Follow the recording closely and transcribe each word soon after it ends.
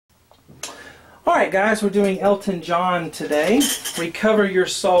Alright guys, we're doing Elton John today. Recover Your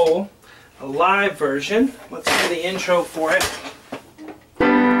Soul, a live version. Let's do the intro for it.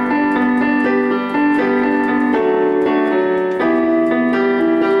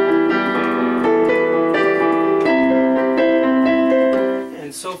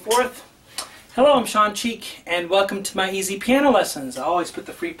 And so forth. Hello, I'm Shawn and welcome to my easy piano lessons. I always put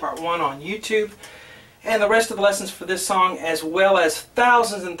the free part 1 on YouTube. And the rest of the lessons for this song, as well as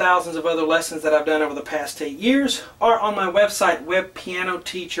thousands and thousands of other lessons that I've done over the past 8 years, are on my website,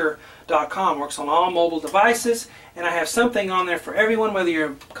 webpianoteacher.com. Works on all mobile devices, and I have something on there for everyone, whether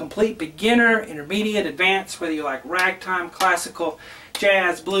you're a complete beginner, intermediate, advanced, whether you like ragtime, classical,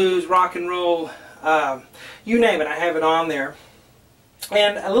 jazz, blues, rock and roll, you name it, I have it on there.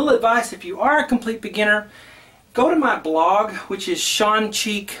 And a little advice, if you are a complete beginner, go to my blog, which is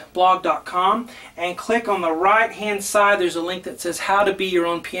shawnblog.com, and click on the right hand side. There's a link that says how to be your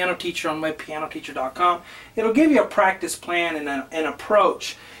own piano teacher on webpianoteacher.com. It'll give you a practice plan and an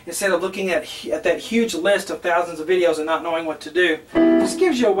approach instead of looking at that huge list of thousands of videos and not knowing what to do. It just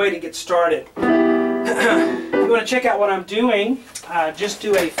gives you a way to get started. If you want to check out what I'm doing, just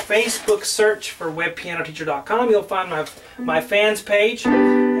do a Facebook search for webpianoteacher.com. You'll find my fans page.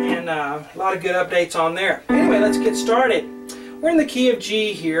 And a lot of good updates on there. Anyway, let's get started. We're in the key of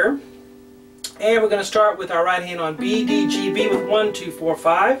G here, and we're going to start with our right hand on B, D, G, B with 1, 2, 4,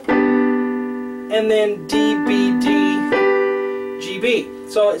 5, and then D, B, D, G, B.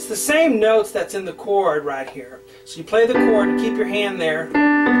 So it's the same notes that's in the chord right here. So you play the chord and keep your hand there,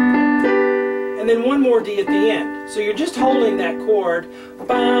 and then one more D at the end. So you're just holding that chord.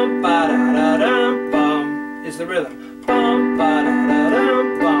 Bum, ba, da, da, dum, bum is the rhythm. Bum, ba, da, da,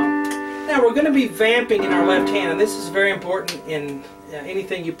 dum, bum. Now we're going to be vamping in our left hand, and this is very important in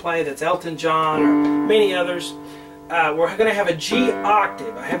anything you play that's Elton John or many others. We're going to have a G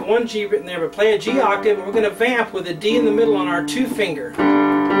octave. I have one G written there, but play a G octave, and we're going to vamp with a D in the middle on our 2 finger.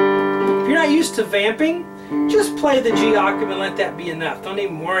 If you're not used to vamping, just play the G octave and let that be enough. Don't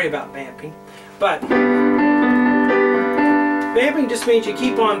even worry about vamping. But vamping just means you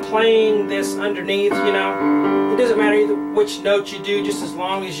keep on playing this underneath, you know. It doesn't matter either which note you do, just as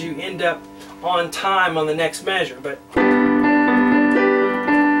long as you end up on time on the next measure.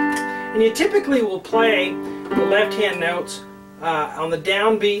 And you typically will play the left hand notes on the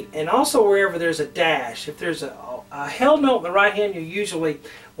downbeat and also wherever there's a dash. If there's a held note in the right hand, you usually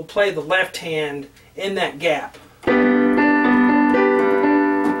will play the left hand in that gap.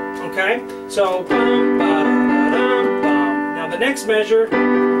 Okay, so bum, ba, da, da, dum, bum. Now the next measure.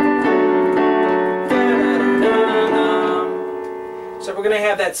 So we're going to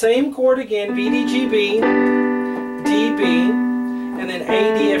have that same chord again, B, D, G, B, D, B, and then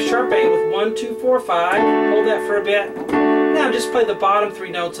A, D, F sharp A with 1, 2, 4, 5. Hold that for a bit. Now just play the bottom 3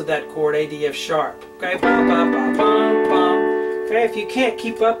 notes of that chord, A, D, F sharp. Okay, ba, ba, ba, bum, bum. Okay, if you can't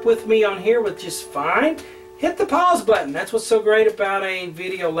keep up with me on here, which is fine, hit the pause button. That's what's so great about a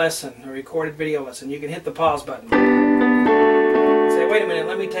video lesson, a recorded video lesson. You can hit the pause button. Say, wait a minute,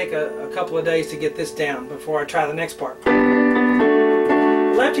 let me take a couple of days to get this down before I try the next part.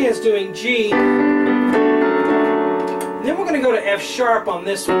 Left hand's doing G, and then we're going to go to F sharp on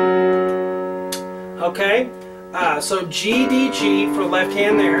this one. Okay, so G, D, G for left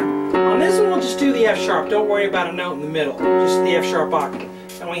hand there. On this one we'll just do the F sharp. Don't worry about a note in the middle, just the F sharp octave.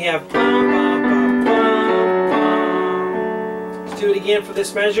 And we have bum, bum, bum, bum, bum. Let's do it again for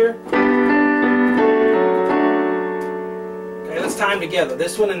this measure. Okay, let's time together.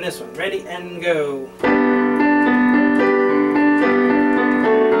 This one and this one. Ready and go.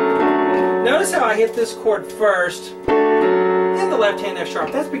 Notice how I hit this chord first, and the left hand F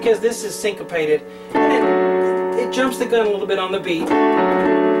sharp. That's because this is syncopated, and it jumps the gun a little bit on the beat.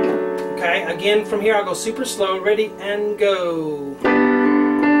 Okay, again from here I'll go super slow. Ready and go.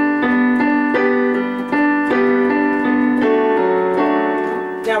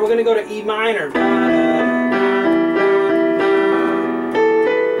 Now we're going to go to E minor.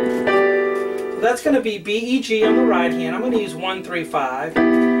 So that's going to be B, E, G on the right hand. I'm going to use 1, 3, 5.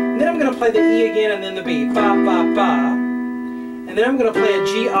 Then I'm going to play the E again and then the B, ba, ba, ba. And then I'm going to play a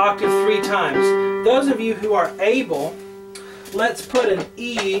G octave 3 times. Those of you who are able, let's put an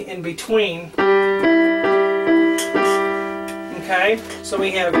E in between. Okay, so we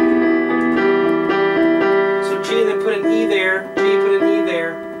have, so G, then put an E there, G, put an E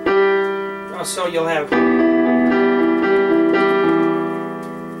there. So you'll have,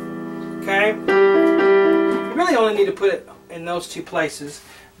 okay, you really only need to put it in those 2 places.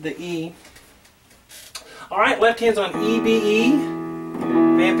 The E. Alright, left hand's on E, B, E.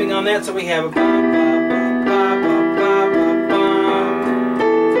 Vamping on that, so we have a ba, ba, ba, ba, ba, ba, ba, ba.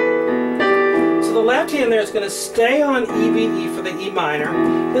 the left hand there is going to stay on E, B, E for the E minor.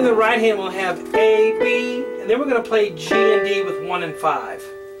 Then the right hand will have A, B, and then we're going to play G and D with 1 and 5.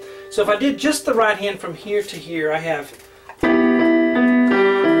 So if I did just the right hand from here to here, I have... And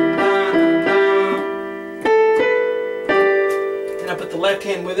I put the left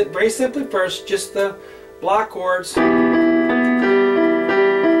hand with it very simply first, just the block chords. Now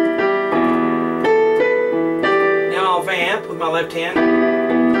I'll vamp with my left hand.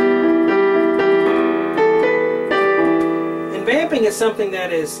 Vamping is something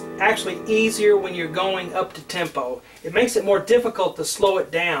that is actually easier when you're going up to tempo. It makes it more difficult to slow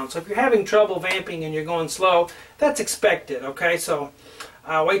it down. So if you're having trouble vamping and you're going slow, that's expected, okay? So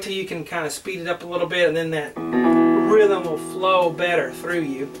wait till you can kind of speed it up a little bit, and then that rhythm will flow better through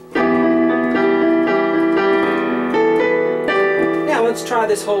you. Now let's try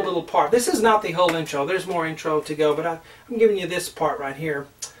this whole little part. This is not the whole intro. There's more intro to go, but I'm giving you this part right here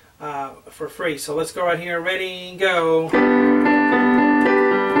for free. So let's go right here. Ready, go.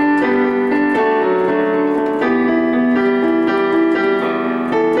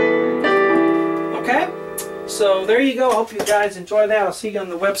 So there you go. I hope you guys enjoy that. I'll see you on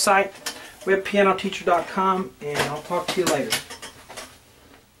the website, webpianoteacher.com, and I'll talk to you later.